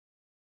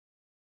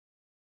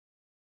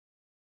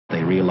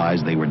They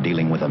realized they were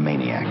dealing with a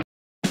maniac.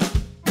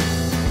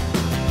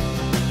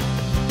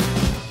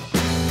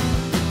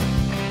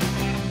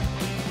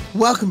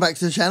 Welcome back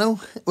to the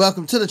channel.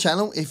 Welcome to the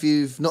channel if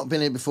you've not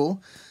been here before.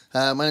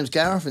 My name's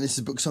Gareth and this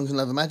is Book, Songs and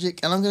Love and Magic,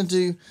 and I'm going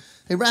to do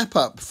a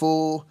wrap-up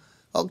for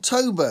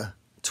October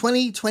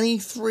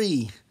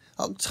 2023.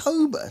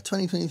 October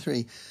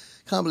 2023.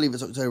 Can't believe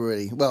it's October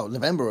already. Well,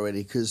 November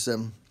already, because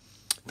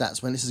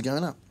that's when this is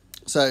going up.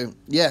 So,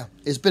 yeah,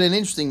 it's been an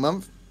interesting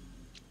month.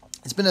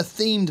 It's been a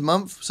themed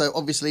month, so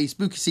obviously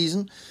spooky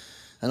season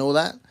and all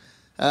that.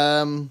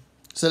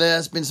 So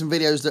there's been some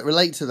videos that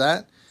relate to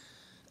that.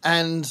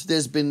 And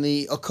there's been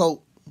the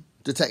Occult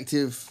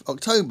Detective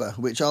October,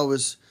 which I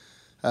was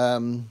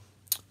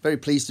very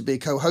pleased to be a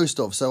co-host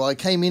of. So I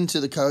came into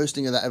the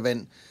co-hosting of that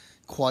event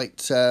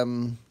quite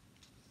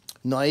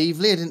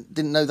naively. I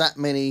didn't know that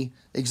many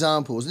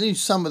examples. I knew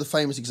some of the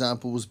famous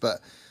examples, but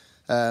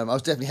I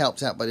was definitely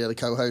helped out by the other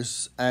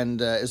co-hosts.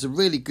 And it was a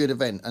really good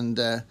event. And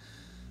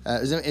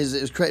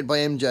it was created by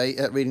MJ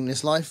at Reading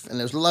This Life, and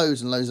there was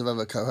loads and loads of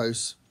other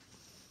co-hosts.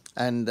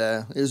 And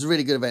it was a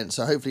really good event,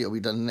 so hopefully it'll be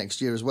done next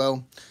year as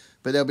well.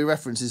 But there'll be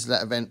references to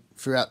that event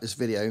throughout this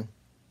video.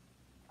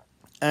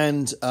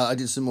 And I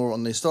did some more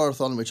on the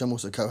Historathon, which I'm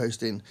also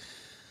co-hosting.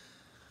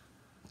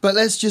 But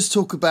let's just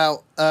talk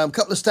about a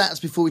couple of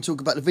stats before we talk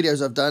about the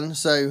videos I've done.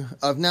 So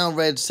I've now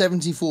read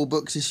 74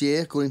 books this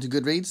year, according to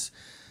Goodreads.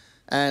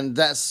 And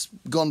that's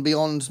gone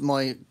beyond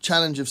my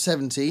challenge of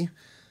 70.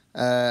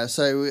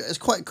 So it's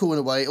quite cool in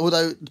a way.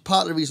 Although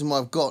part of the reason why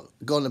I've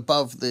gone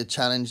above the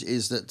challenge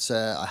is that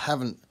I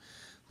haven't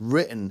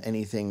written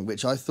anything,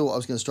 which I thought I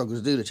was going to struggle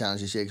to do the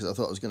challenge this year, because I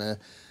thought I was going to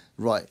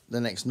write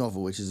the next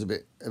novel, which is a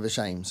bit of a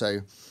shame.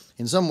 So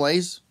in some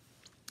ways,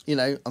 you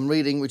know, I'm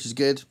reading, which is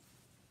good.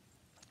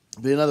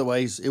 But in other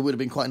ways, it would have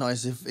been quite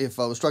nice if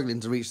I was struggling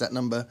to reach that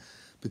number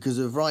because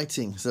of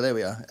writing. So there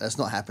we are. That's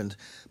not happened.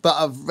 But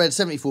I've read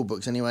 74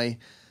 books anyway.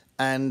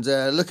 And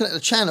looking at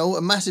the channel,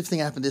 a massive thing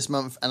happened this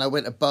month, and I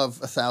went above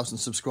 1,000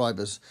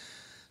 subscribers.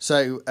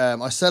 So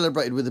I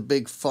celebrated with a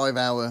big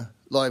 5-hour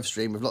live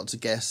stream with lots of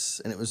guests,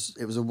 and it was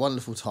a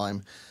wonderful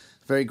time.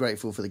 Very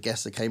grateful for the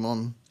guests that came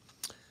on,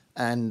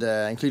 and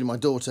including my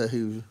daughter,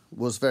 who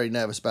was very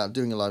nervous about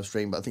doing a live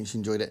stream, but I think she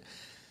enjoyed it.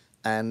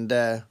 And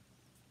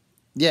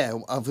yeah,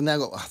 I've now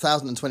got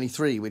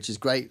 1,023, which is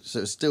great.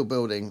 So it's still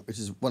building, which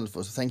is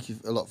wonderful. So thank you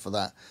a lot for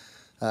that.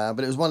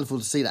 But it was wonderful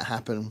to see that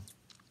happen,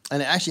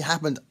 and it actually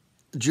happened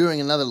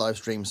during another live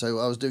stream. So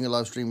I was doing a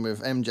live stream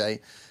with MJ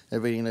at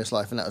Reading This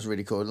Life, and that was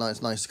really cool.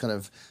 Nice kind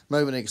of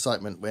moment of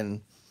excitement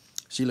when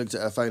she looked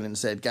at her phone and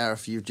said,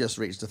 "Gareth, you've just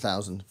reached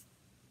 1,000."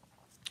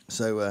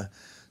 So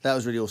that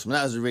was really awesome.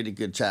 That was a really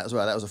good chat as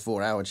well. That was a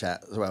 4-hour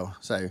chat as well.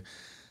 So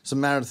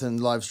some marathon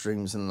live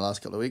streams in the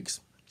last couple of weeks.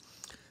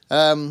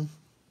 And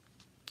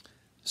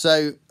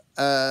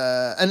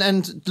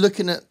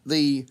looking at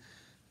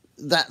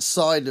that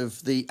side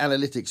of the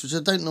analytics, which I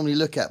don't normally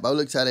look at, but I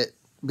looked at it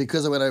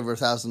because I went over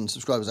 1,000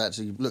 subscribers. I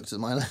actually looked at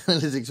my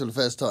analytics for the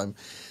first time.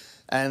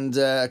 And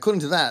according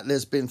to that,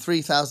 there's been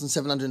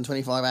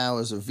 3,725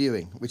 hours of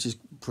viewing, which is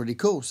pretty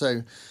cool.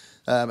 So,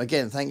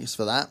 again, thanks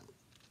for that.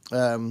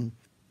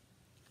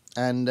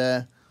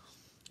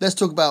 Let's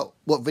talk about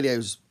what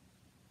videos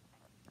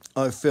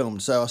I've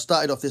filmed. So I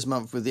started off this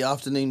month with the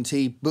afternoon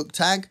tea book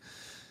tag.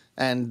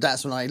 And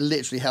that's when I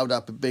literally held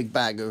up a big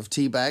bag of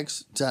tea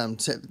bags,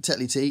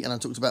 Tetley tea. And I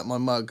talked about my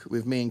mug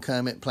with me and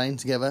Kermit playing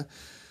together.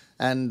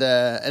 And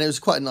it was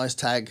quite a nice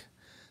tag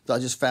that I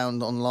just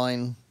found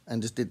online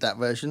and just did that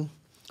version.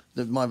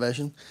 My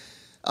version.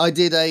 I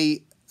did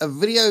a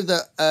video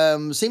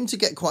that seemed to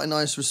get quite a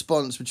nice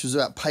response, which was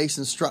about pace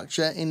and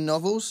structure in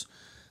novels,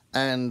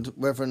 and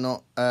whether or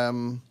not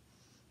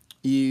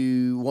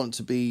you want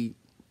to be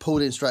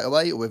pulled in straight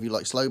away, or whether you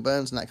like slow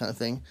burns and that kind of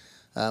thing.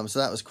 So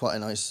that was quite a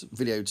nice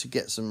video to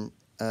get some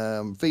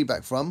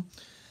feedback from.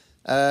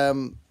 There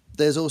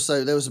was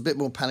a bit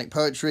more panic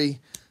poetry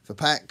for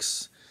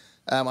PAX.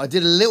 I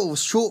did a little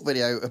short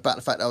video about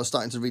the fact that I was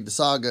starting to read the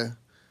Saga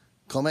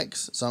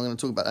comics, so I'm going to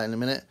talk about that in a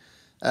minute.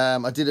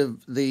 I did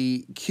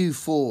the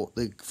Q4,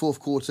 the fourth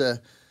quarter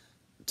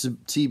to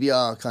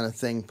TBR kind of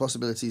thing,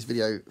 possibilities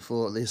video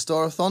for the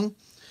Historathon.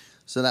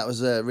 So that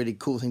was a really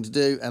cool thing to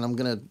do, and I'm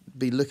going to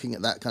be looking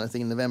at that kind of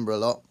thing in November a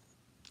lot.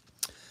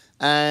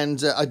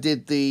 And I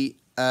did the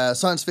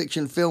science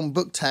fiction film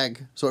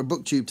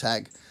booktube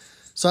tag,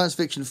 science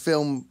fiction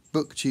film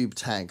booktube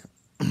tag,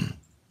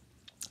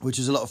 which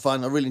was a lot of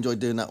fun. I really enjoyed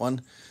doing that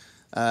one.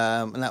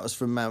 And that was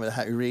from Man with a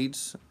Hat Who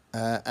Reads.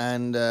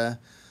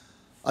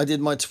 I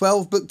did my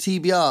 12 book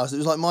TBRs. It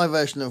was like my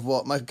version of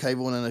what Michael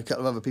Cable and a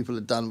couple of other people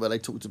had done, where they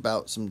talked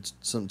about some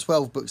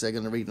 12 books they're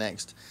going to read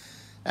next.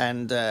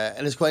 And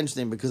it's quite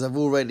interesting because I've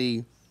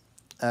already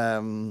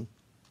forgotten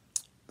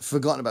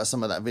about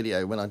some of that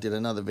video when I did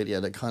another video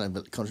that kind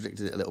of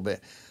contradicted it a little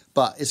bit.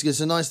 But it's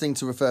a nice thing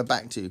to refer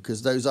back to,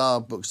 because those are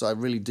books I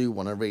really do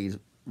want to read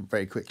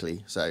very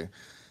quickly. So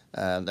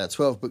that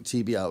 12 book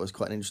TBR was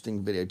quite an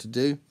interesting video to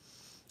do.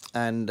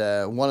 And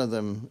one of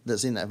them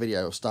that's in that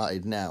video I've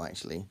started now,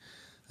 actually,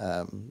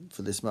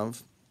 for this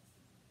month.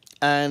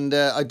 And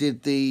I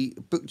did the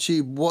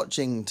BookTube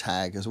watching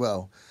tag as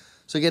well.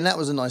 So again, that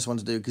was a nice one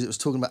to do because it was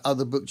talking about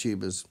other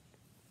booktubers.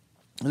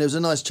 And it was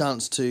a nice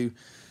chance to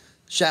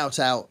shout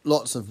out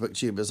lots of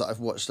booktubers that I've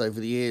watched over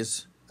the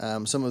years.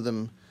 Some of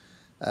them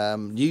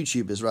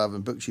YouTubers rather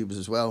than booktubers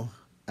as well.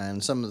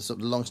 And some of the sort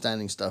of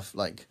long-standing stuff,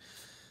 like,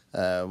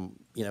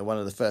 you know, one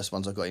of the first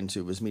ones I got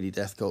into was Meaty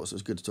Death Cult, so it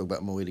was good to talk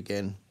about Moid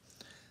again.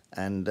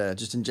 And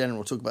just in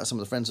general, talk about some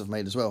of the friends I've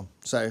made as well.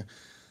 So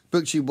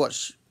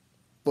BookTube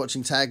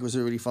watching tag was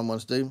a really fun one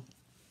to do.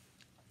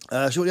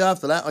 Shortly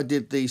after that, I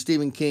did the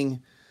Stephen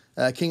King,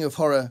 King of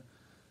Horror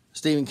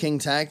Stephen King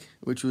tag,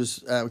 which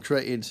was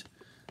created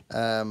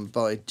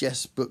by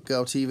Jess Book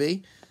Girl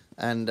TV,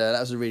 and that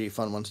was a really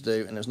fun one to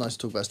do, and it was nice to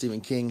talk about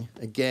Stephen King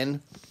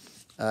again.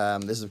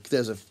 There's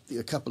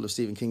a couple of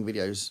Stephen King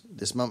videos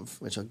this month,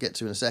 which I'll get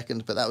to in a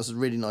second, but that was a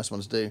really nice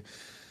one to do.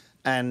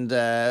 And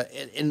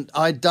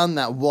I'd done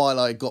that while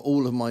I got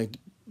all of my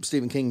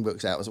Stephen King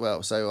books out as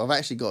well, so I've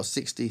actually got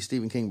 60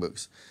 Stephen King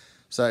books.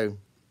 So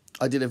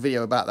I did a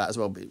video about that as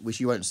well, which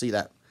you won't see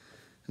that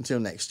until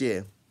next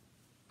year.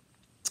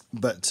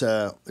 But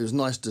it was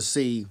nice to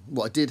see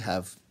what I did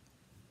have,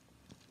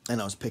 and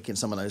I was picking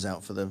some of those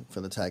out for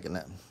the tag and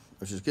that,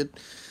 which was good.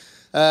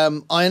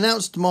 I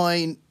announced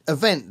my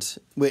event,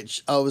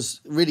 which I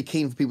was really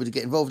keen for people to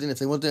get involved in if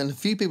they want to, and a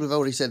few people have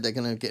already said they're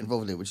going to get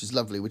involved in it, which is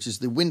lovely, which is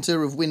the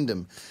Winter of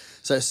Wyndham.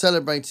 So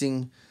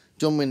celebrating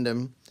John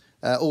Wyndham,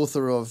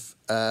 author of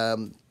Day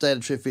of the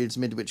Triffids,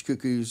 Midwich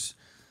Cuckoos,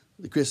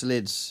 The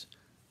Chrysalids,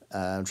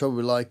 Trouble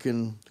with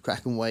Lichen,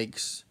 Kraken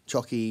Wakes,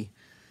 Chocky,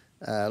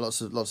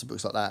 lots of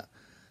books like that.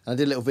 And I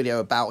did a little video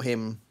about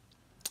him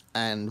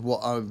and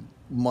what I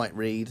might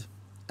read,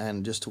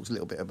 and just talked a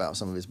little bit about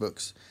some of his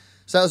books.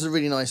 So that was a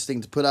really nice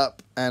thing to put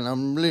up, and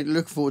I'm really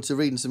looking forward to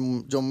reading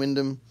some John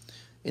Wyndham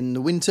in the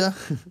winter.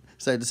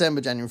 So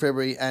December, January,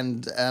 February,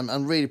 and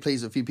I'm really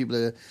pleased that a few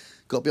people have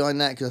got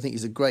behind that, because I think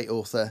he's a great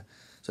author.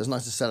 So it's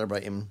nice to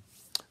celebrate him.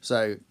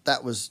 So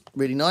that was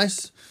really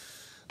nice.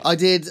 I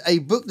did a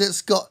book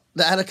that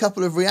had a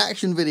couple of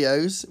reaction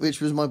videos, which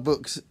was my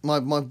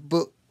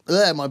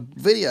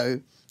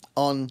video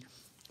on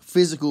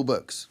physical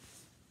books.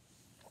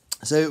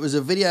 So it was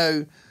a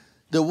video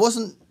that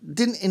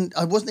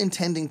I wasn't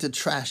intending to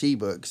trash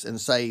ebooks and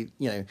say,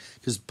 you know,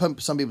 because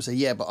some people say,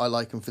 yeah, but I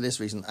like them for this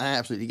reason. I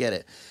absolutely get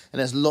it.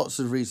 And there's lots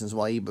of reasons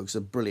why ebooks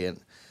are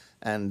brilliant.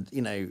 And,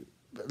 you know,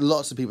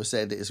 lots of people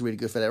said that it's really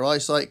good for their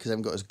eyesight because they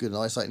haven't got as good an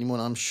eyesight anymore.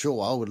 And I'm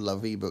sure I would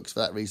love ebooks for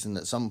that reason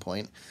at some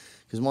point,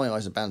 because my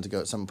eyes are bound to go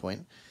at some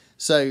point.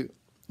 So,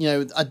 you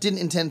know, I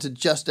didn't intend to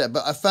just that,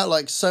 but I felt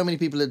like so many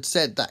people had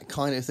said that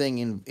kind of thing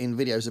in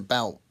videos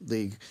about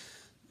the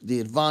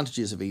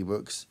advantages of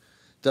ebooks,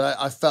 that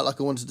I felt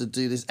like I wanted to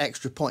do this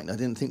extra point I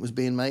didn't think was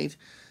being made.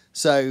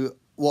 So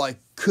what I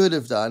could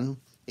have done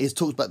is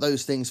talked about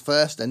those things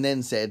first and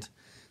then said,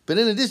 but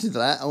in addition to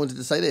that, I wanted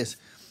to say this.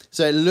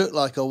 So it looked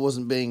like I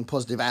wasn't being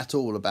positive at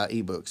all about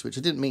ebooks, which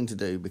I didn't mean to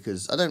do,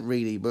 because I don't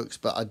read ebooks,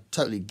 but I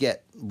totally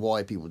get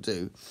why people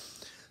do.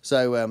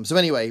 So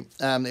anyway,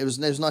 it was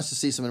nice to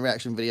see some of the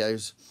reaction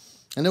videos,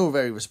 and they were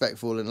very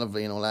respectful and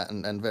lovely and all that,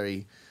 and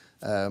very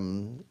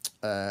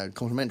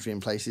complimentary in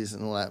places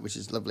and all that, which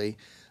is lovely.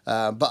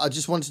 But I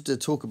just wanted to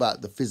talk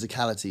about the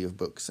physicality of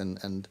books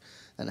and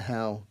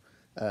how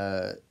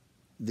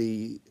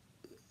the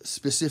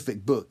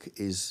specific book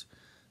is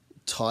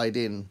tied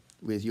in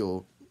with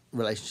your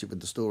relationship with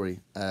the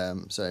story.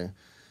 So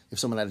if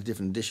someone had a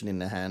different edition in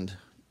their hand,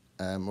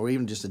 or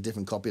even just a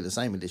different copy of the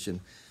same edition,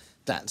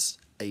 that's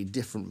a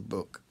different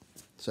book.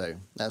 So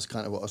that's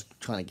kind of what I was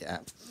trying to get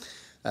at.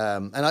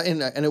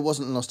 And it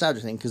wasn't a nostalgia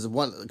thing, because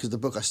the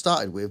book I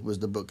started with was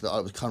the book that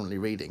I was currently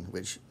reading,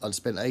 which I'd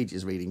spent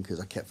ages reading because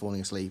I kept falling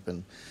asleep,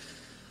 and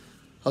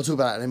I'll talk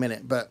about that in a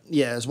minute. But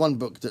yeah, there's one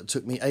book that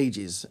took me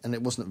ages, and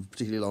it wasn't a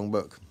particularly long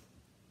book.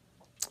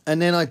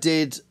 And then I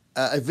did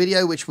a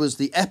video which was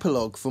the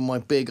epilogue for my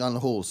big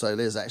unhaul. So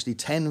there's actually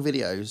 10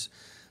 videos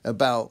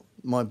about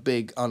my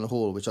big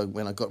unhaul,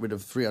 when I got rid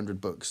of 300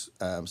 books.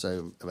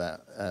 So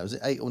about was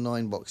it 8 or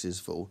 9 boxes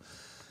full.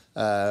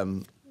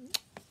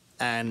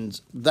 And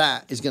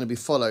that is going to be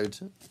followed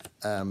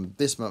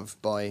this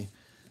month by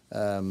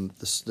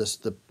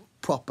the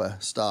proper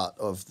start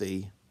of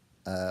the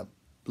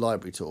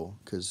library tour,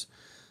 because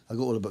I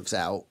got all the books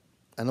out,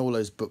 and all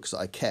those books that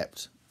I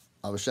kept,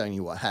 I was showing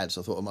you what I had, so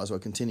I thought I might as well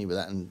continue with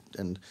that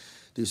and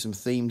do some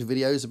themed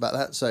videos about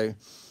that. So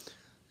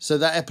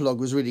that epilogue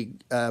was really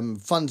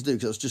fun to do,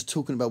 because I was just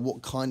talking about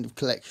what kind of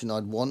collection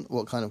I'd want,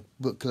 what kind of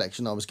book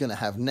collection I was going to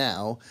have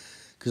now,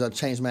 because I'd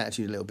changed my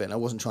attitude a little bit, and I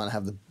wasn't trying to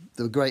have the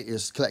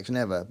greatest collection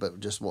ever, but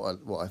just what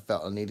I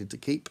felt I needed to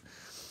keep.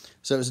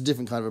 So it was a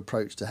different kind of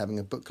approach to having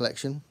a book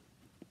collection.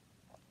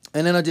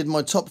 And then I did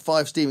my top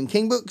 5 Stephen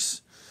King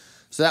books.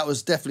 So that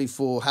was definitely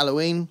for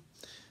Halloween,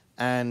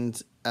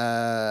 and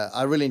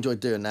I really enjoyed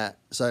doing that.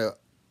 So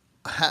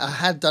I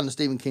had done a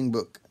Stephen King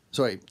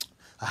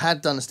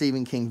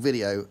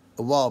video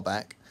a while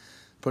back,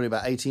 probably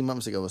about 18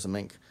 months ago or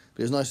something.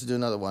 But it was nice to do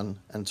another one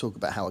and talk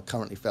about how I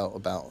currently felt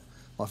about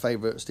my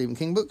favourite Stephen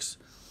King books.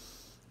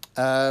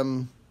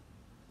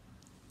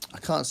 I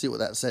can't see what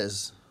that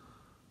says.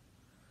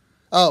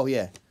 Oh,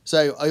 yeah.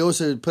 So I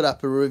also put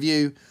up a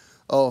review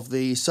of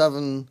the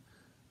Southern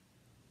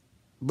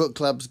Book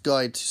Club's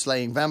Guide to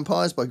Slaying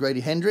Vampires by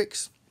Grady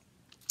Hendrix.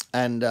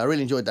 And I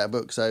really enjoyed that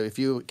book. So if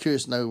you're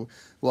curious to know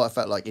what I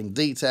felt like in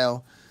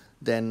detail,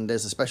 then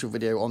there's a special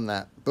video on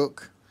that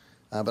book.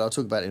 But I'll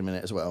talk about it in a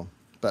minute as well.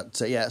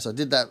 But yeah, so I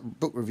did that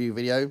book review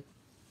video.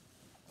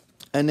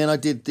 And then I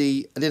did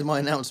my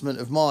announcement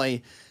of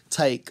my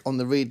take on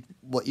the Read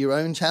What Your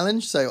Own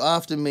challenge. So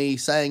after me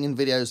saying in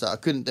videos that I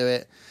couldn't do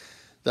it,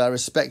 that I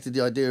respected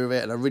the idea of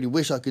it, and I really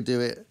wish I could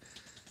do it,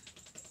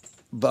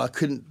 but I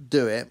couldn't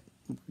do it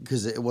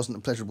because it wasn't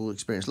a pleasurable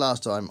experience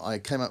last time, I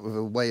came up with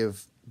a way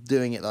of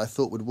doing it that I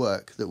thought would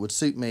work, that would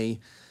suit me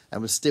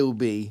and would still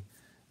be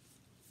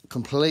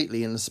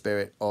completely in the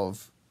spirit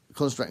of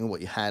concentrating on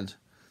what you had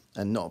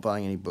and not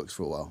buying any books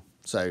for a while.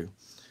 So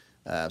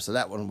so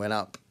that one went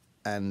up,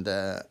 and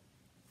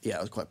yeah,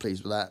 I was quite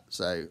pleased with that.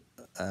 So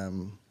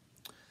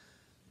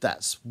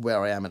that's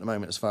where I am at the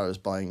moment as far as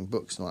buying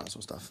books and all that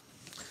sort of stuff.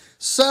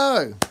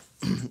 So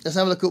let's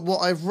have a look at what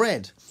I've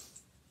read.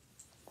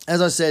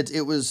 As I said,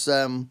 it was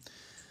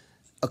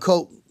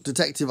Occult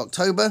Detective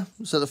October.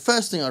 So the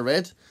first thing I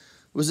read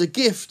was a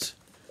gift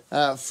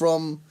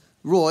from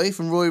Roy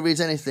Reads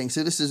Anything.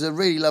 So this is a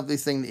really lovely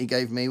thing that he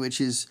gave me,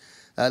 which is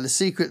The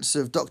Secrets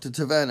of Dr.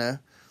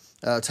 Taverner.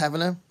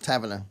 Taverner.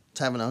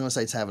 I'm going to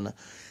say Taverner.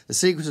 The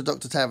Secrets of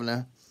Dr.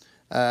 Taverner.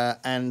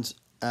 And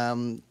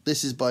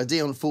this is by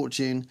Dion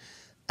Fortune.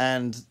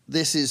 And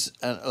this is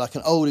like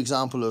an old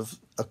example of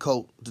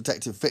occult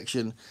detective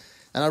fiction.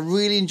 And I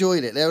really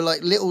enjoyed it. They were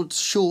like little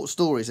short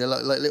stories. They're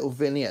like little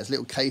vignettes,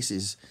 little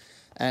cases.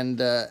 And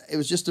it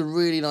was just a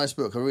really nice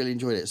book. I really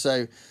enjoyed it.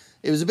 So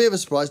it was a bit of a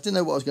surprise. Didn't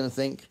know what I was going to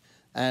think.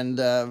 And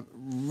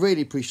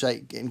really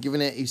appreciate getting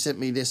given it. He sent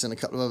me this and a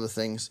couple of other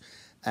things.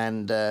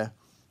 And I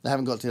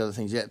haven't got to the other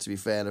things yet, to be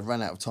fair. And I've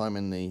run out of time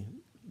in the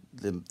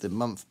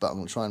month, but I'm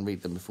going to try and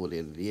read them before the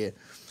end of the year.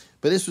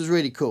 But this was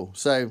really cool.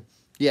 So,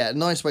 yeah, a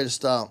nice way to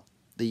start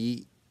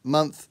the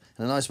month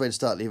and a nice way to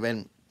start the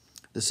event.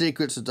 The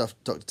Secrets of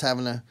Dr.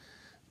 Taverner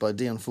by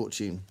Dion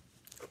Fortune.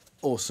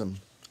 Awesome.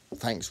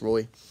 Thanks,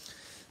 Roy.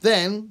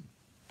 Then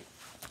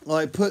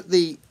I put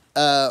the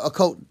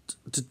Occult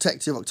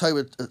Detective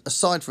October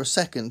aside for a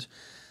second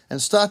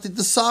and started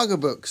the Saga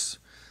books.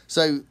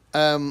 So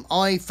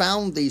I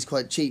found these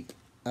quite cheap.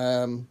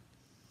 It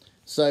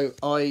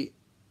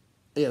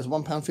was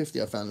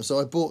 £1.50 I found them. So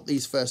I bought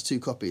these first two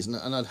copies,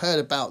 and I'd heard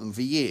about them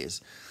for years,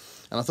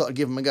 and I thought I'd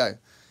give them a go.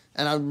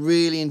 And I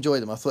really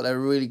enjoyed them. I thought they were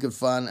really good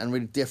fun and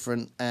really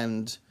different,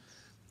 and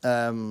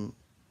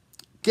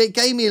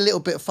gave me a little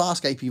bit of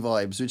Farscapey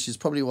vibes, which is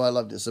probably why I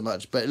loved it so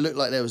much. But it looked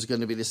like there was going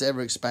to be this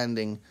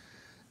ever-expanding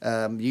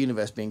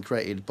universe being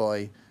created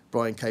by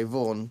Brian K.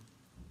 Vaughan,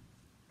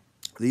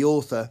 the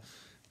author.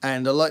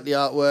 And I liked the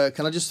artwork,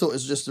 and I just thought it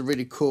was just a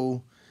really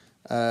cool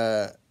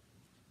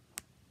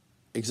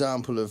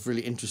example of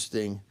really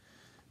interesting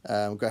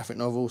graphic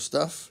novel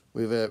stuff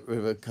with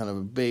a kind of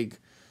a big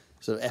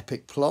sort of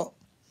epic plot.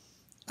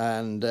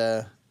 And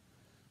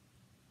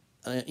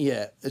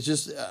yeah, it's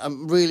just,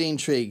 I'm really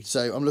intrigued.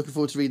 So I'm looking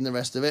forward to reading the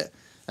rest of it,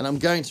 and I'm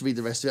going to read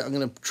the rest of it. I'm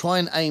going to try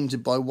and aim to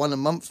buy one a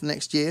month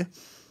next year.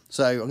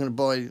 So I'm going to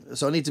buy,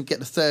 so I need to get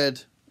the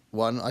third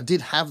one. I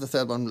did have the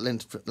third one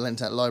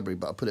lent out library,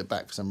 but I put it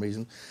back for some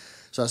reason.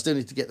 So I still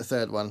need to get the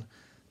third one.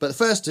 But the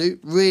first two,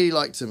 really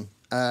liked them.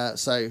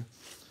 So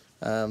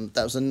that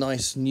was a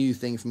nice new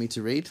thing for me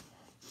to read.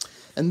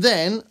 And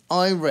then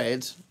I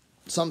read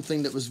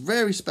something that was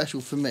very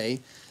special for me,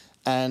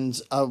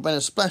 and I went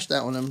and splashed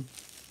out on them,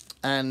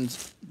 and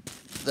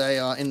they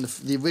are in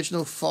the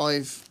original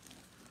five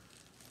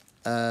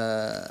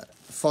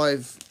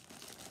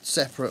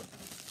separate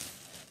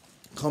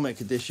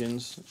comic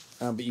editions,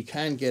 but you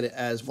can get it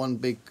as one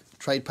big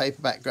trade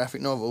paperback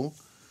graphic novel,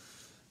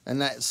 and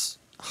that's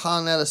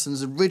Harlan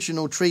Ellison's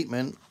original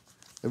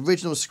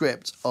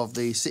script of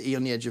The City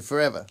on the Edge of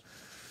Forever,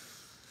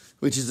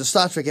 which is the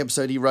Star Trek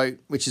episode he wrote,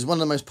 which is one of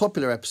the most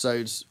popular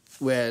episodes,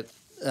 where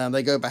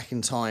they go back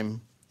in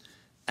time,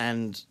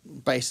 and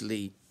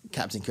basically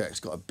Captain Kirk's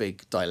got a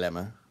big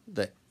dilemma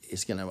that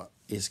is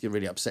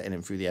really upsetting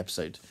him through the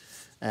episode,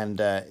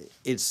 and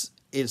it's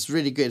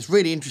really good. It's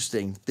really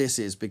interesting. This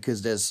is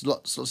because there's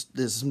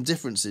some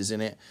differences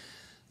in it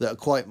that are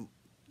quite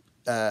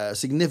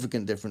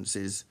significant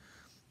differences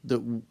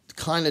that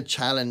kind of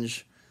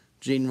challenge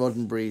Gene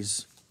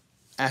Roddenberry's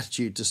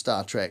attitude to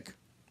Star Trek,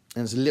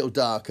 and it's a little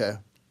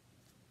darker.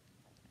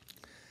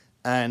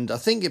 And I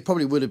think it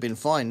probably would have been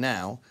fine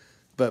now,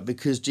 but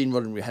because Gene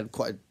Roddenberry had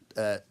quite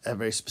a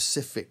very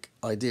specific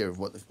idea of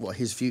what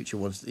his future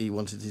was, he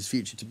wanted his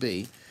future to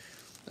be.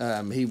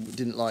 He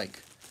didn't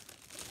like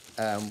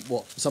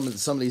what some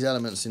of these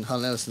elements in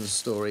Harlan Ellison's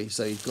story,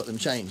 so he got them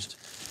changed.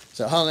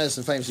 So Harlan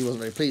Ellison famously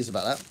wasn't very pleased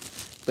about that,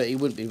 but he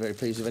wouldn't be very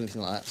pleased with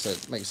anything like that, so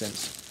it makes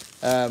sense.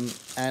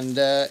 And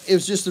it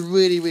was just a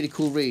really, really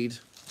cool read.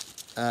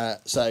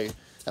 So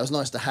that was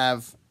nice to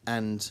have,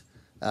 and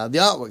the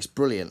artwork's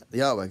brilliant. The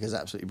artwork is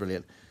absolutely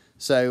brilliant.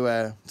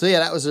 So yeah,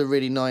 that was a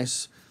really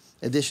nice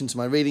addition to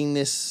my reading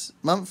this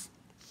month.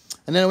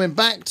 And then I went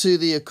back to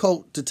the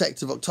Occult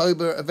Detective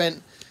October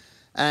event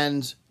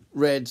and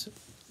read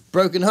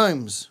Broken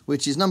Homes,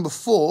 which is number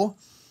 4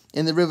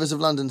 in the Rivers of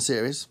London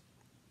series.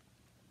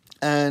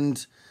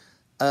 And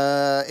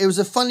it was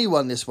a funny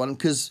one, this one,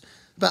 because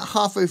about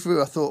halfway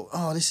through I thought,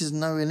 oh, this is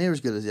nowhere near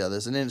as good as the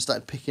others. And then it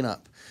started picking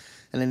up.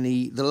 And then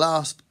the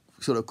last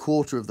sort of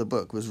quarter of the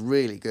book was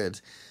really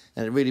good.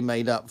 And it really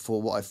made up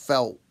for what I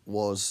felt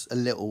was a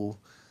little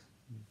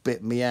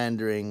bit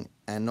meandering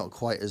and not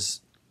quite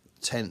as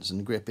tense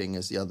and gripping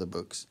as the other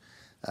books.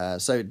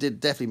 So it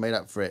definitely made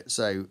up for it.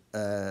 So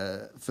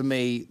for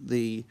me,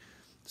 the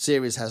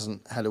series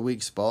hasn't had a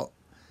weak spot.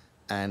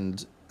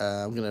 And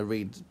I'm going to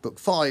read book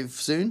 5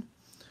 soon.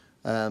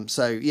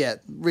 So yeah,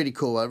 really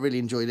cool. I really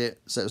enjoyed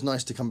it. So it was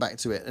nice to come back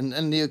to it.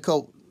 And the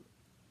Occult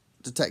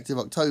Detective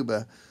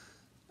October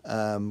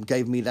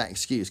gave me that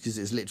excuse, because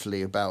it's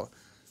literally about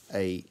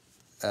a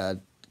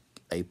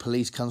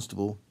police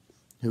constable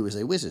who is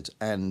a wizard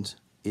and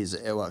is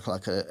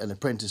like an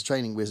apprentice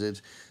training wizard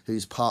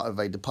who's part of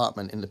a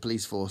department in the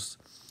police force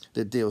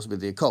that deals with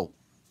the occult.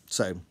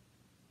 So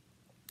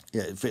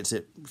yeah, it fits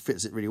it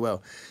really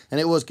well, and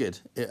it was good,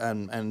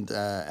 and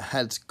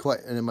had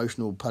quite an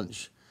emotional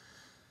punch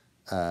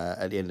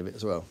at the end of it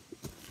as well.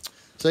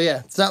 So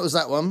yeah, so that was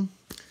that one.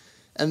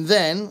 And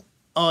then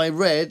I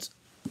read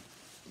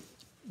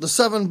The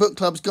Southern Book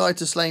Club's Guide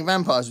to Slaying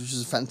Vampires, which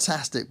is a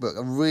fantastic book.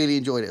 I really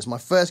enjoyed it. It's my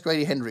first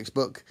Grady Hendrix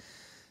book,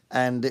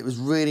 and it was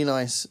really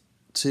nice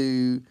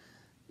to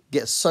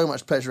get so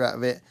much pleasure out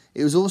of it.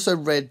 It was also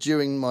read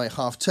during my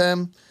half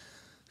term,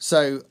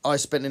 so I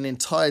spent an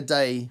entire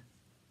day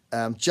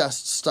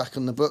just stuck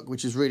on the book,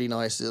 which is really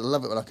nice. I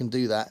love it when I can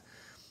do that.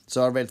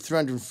 So I read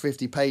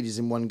 350 pages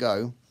in one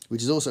go,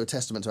 which is also a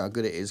testament to how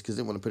good it is, because I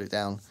didn't want to put it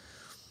down.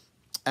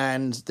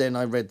 And then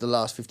I read the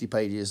last 50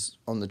 pages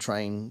on the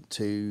train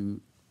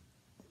to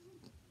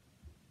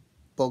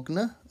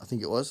Bognor, I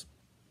think it was.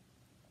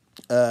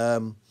 Yeah,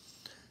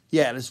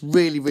 it's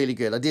really, really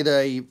good. I did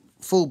a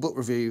full book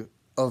review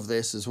of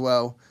this as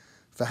well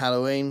for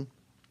Halloween.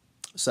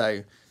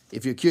 So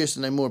if you're curious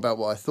to know more about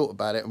what I thought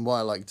about it and why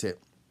I liked it,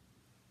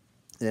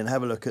 then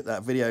have a look at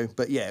that video.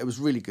 But yeah, it was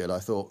really good, I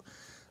thought.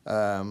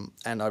 And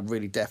I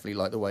really definitely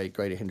like the way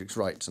Grady Hendrix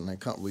writes, and I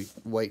can't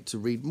wait to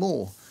read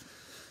more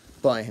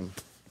by him.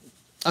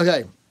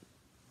 Okay,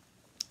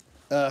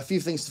 a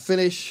few things to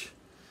finish.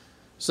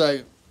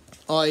 So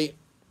I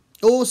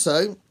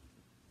also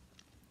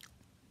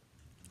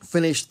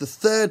finished the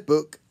 3rd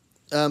book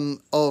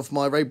of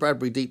my Ray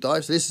Bradbury deep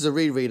dive. So this is a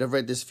reread. I've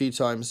read this a few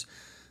times,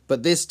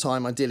 but this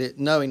time I did it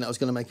knowing that I was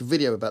going to make a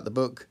video about the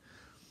book.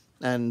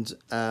 And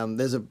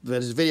there's a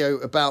video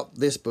about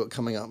this book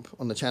coming up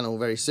on the channel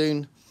very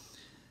soon.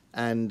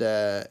 And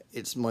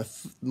it's my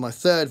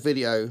 3rd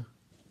video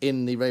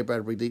in the Ray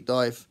Bradbury deep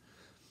dive.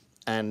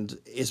 And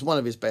it's one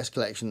of his best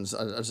collections.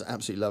 I just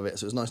absolutely love it.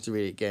 So it's nice to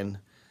read it again.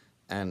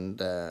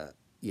 And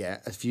yeah,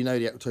 if you know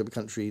the October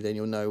Country, then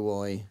you'll know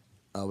why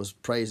I was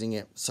praising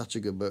it. Such a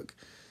good book.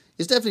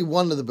 It's definitely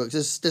one of the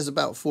books. There's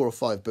about 4 or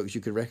 5 books you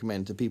could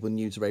recommend to people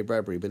new to Ray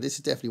Bradbury, but this is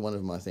definitely one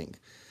of them, I think.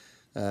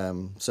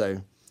 And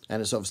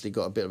it's obviously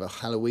got a bit of a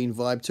Halloween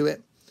vibe to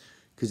it,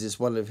 because it's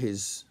one of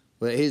his...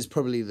 Well, it is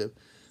probably the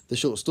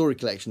short story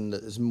collection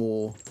that is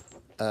more...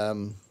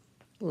 what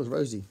was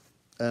Rosie?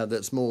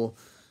 That's more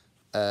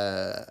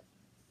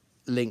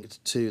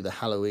linked to the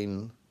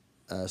Halloween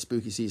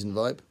spooky season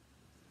vibe.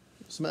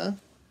 What's the matter?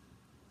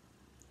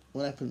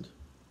 What happened?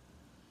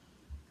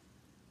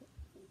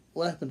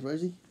 What happened,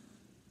 Rosie?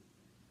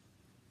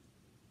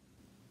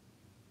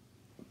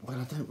 Well,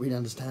 I don't really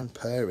understand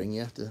purring.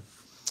 You have to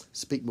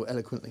speak more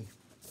eloquently.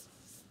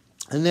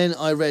 And then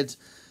I read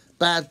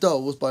Bad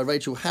Dolls by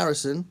Rachel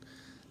Harrison.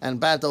 And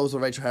Bad Dolls by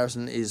Rachel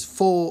Harrison is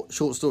 4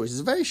 short stories.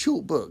 It's a very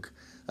short book.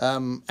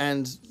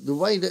 And the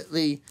way that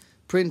the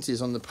print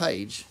is on the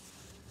page,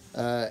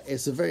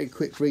 it's a very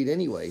quick read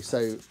anyway.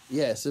 So,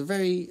 yeah, it's a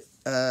very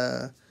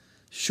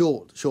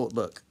short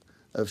book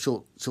of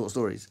short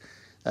stories.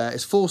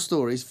 It's 4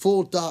 stories,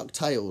 4 dark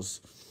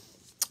tales.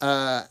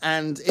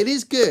 And it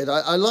is good.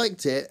 I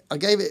liked it. I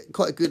gave it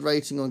quite a good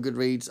rating on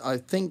Goodreads.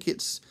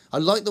 I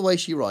like the way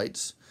she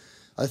writes.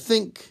 I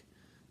think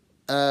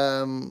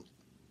out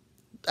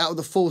of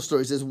the 4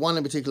 stories, there's one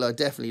in particular I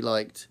definitely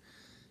liked.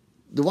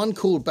 The one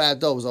called Bad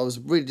Dolls, I was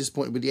really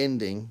disappointed with the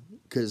ending,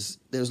 because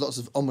there was lots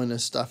of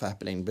ominous stuff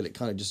happening, but it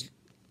kind of just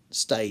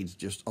stayed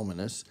just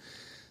ominous.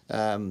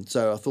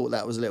 So I thought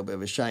that was a little bit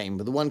of a shame.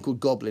 But the one called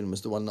Goblin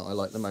was the one that I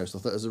liked the most. I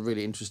thought it was a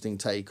really interesting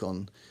take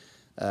on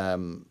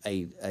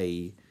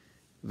a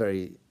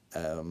very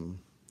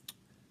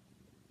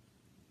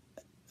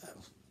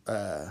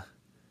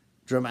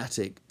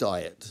dramatic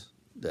diet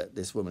that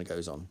this woman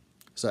goes on.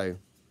 So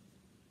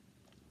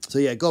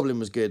yeah, Goblin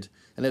was good,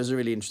 and there was a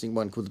really interesting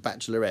one called The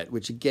Bachelorette,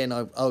 which again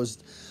I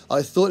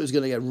thought it was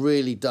going to get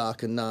really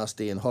dark and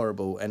nasty and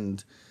horrible,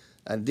 and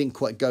didn't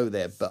quite go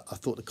there, but I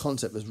thought the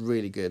concept was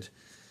really good,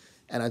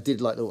 and I do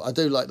like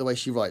the way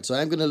she writes. So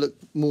I am going to look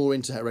more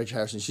into Rachel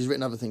Harrison. She's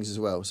written other things as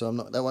well, so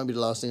that won't be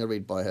the last thing I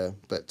read by her.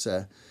 But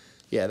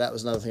yeah, that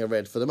was another thing I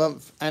read for the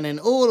month. And then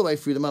all the way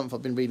through the month,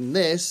 I've been reading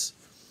this,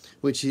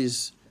 which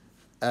is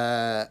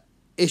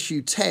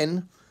issue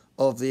 10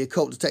 of the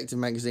Occult Detective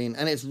magazine,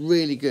 and it's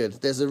really good.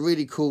 There's a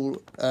really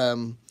cool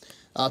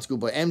article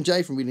by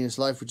MJ from Reading This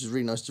Life, which is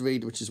really nice to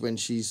read, which is when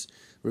she's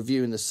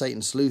reviewing the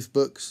Satan Sleuth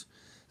books.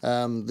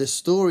 The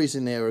stories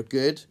in there are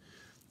good.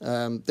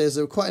 There's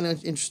quite an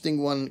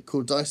interesting one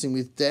called Dicing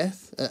with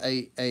Death,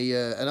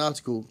 an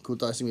article called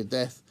Dicing with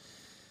Death,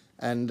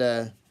 and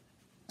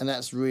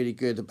that's really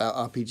good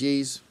about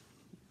RPGs.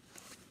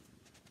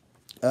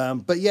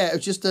 But yeah,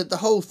 it's just the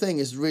whole thing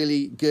is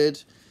really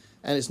good,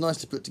 and it's nice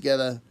to put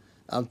together.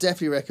 I'll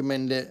definitely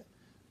recommend it.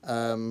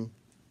 I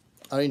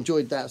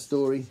enjoyed that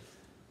story.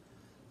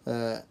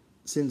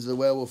 Sins of the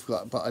Werewolf,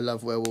 but I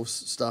love werewolf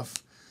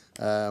stuff.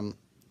 And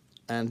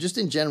just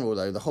in general,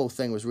 though, the whole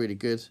thing was really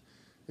good.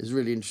 It was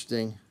really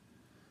interesting.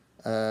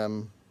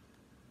 So,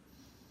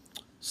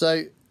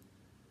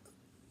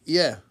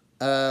 yeah,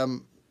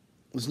 it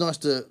was nice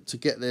to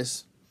get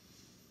this.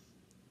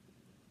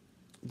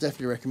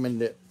 Definitely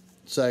recommend it.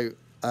 So,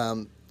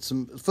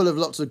 full of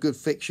lots of good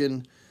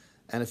fiction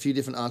and a few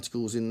different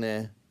articles in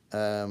there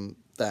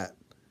that...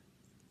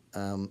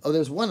 there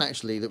was one,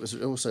 actually, that was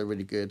also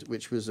really good,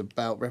 which was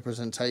about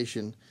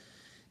representation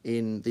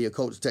in the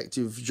occult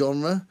detective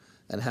genre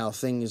and how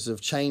things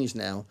have changed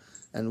now,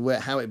 and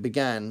how it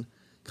began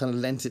kind of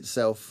lent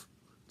itself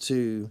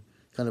to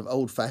kind of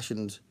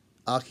old-fashioned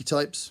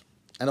archetypes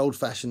and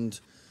old-fashioned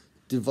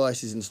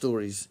devices in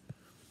stories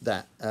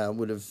that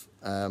would have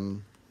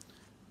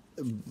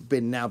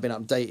been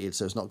updated,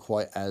 so it's not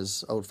quite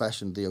as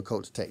old-fashioned, the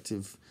occult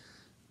detective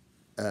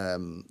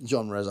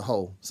genre as a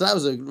whole. So that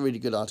was a really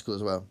good article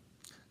as well.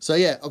 So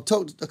yeah,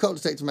 Occult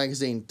Detective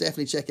magazine,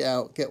 definitely check it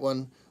out, get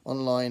one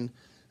online,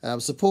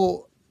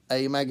 support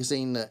a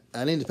magazine,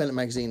 an independent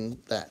magazine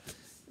that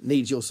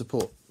needs your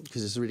support,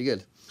 because it's really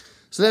good.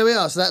 So there we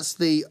are. So that's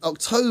the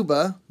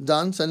October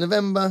done. So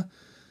November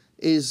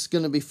is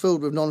going to be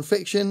filled with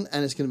non-fiction,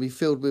 and it's going to be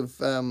filled with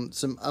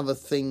some other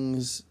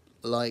things,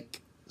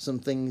 like some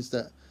things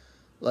that,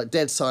 like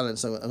Dead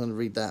Silence. I'm going to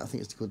read that. I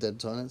think it's called Dead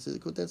Silence. Is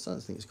it called Dead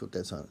Silence? I think it's called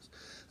Dead Silence.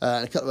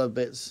 And a couple of other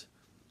bits.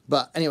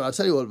 But anyway, I'll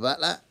tell you all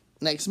about that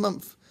next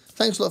month.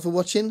 Thanks a lot for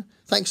watching.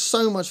 Thanks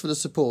so much for the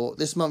support.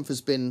 This month has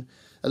been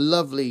a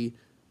lovely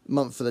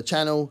month for the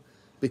channel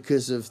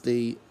because of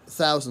the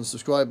 1,000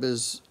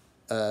 subscribers.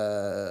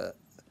 What's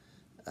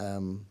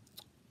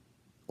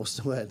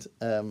the word?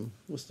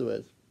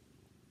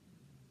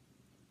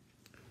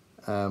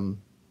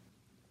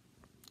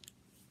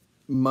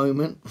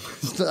 Moment.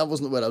 That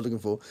wasn't the word I was looking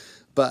for.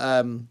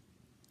 But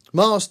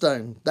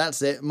milestone.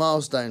 That's it.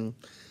 Milestone.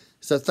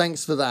 So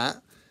thanks for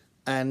that.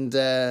 And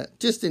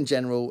just in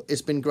general,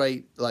 it's been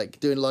great, like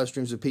doing live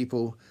streams with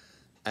people,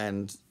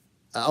 and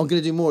I'm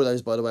going to do more of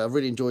those, by the way. I've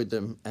really enjoyed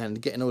them,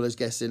 and getting all those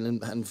guests in,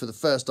 and for the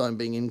first time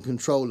being in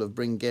control of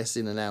bringing guests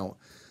in and out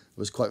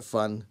was quite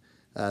fun.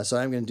 So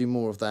I'm going to do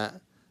more of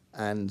that,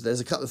 and there's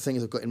a couple of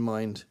things I've got in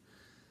mind.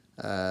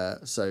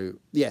 So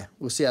yeah,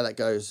 we'll see how that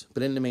goes.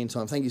 But in the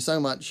meantime, thank you so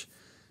much.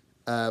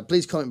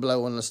 Please comment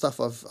below on the stuff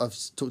I've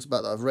talked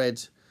about that I've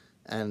read,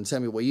 and tell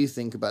me what you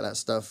think about that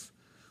stuff.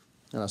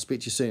 And I'll speak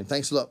to you soon.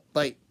 Thanks a lot.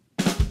 Bye.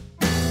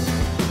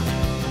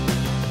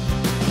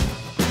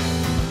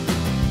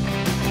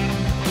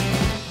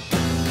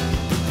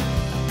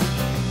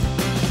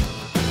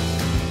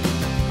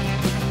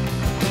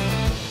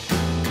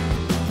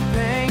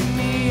 Paint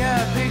me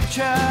a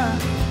picture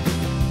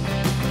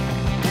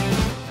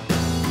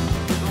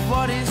of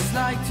what it's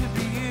like to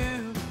be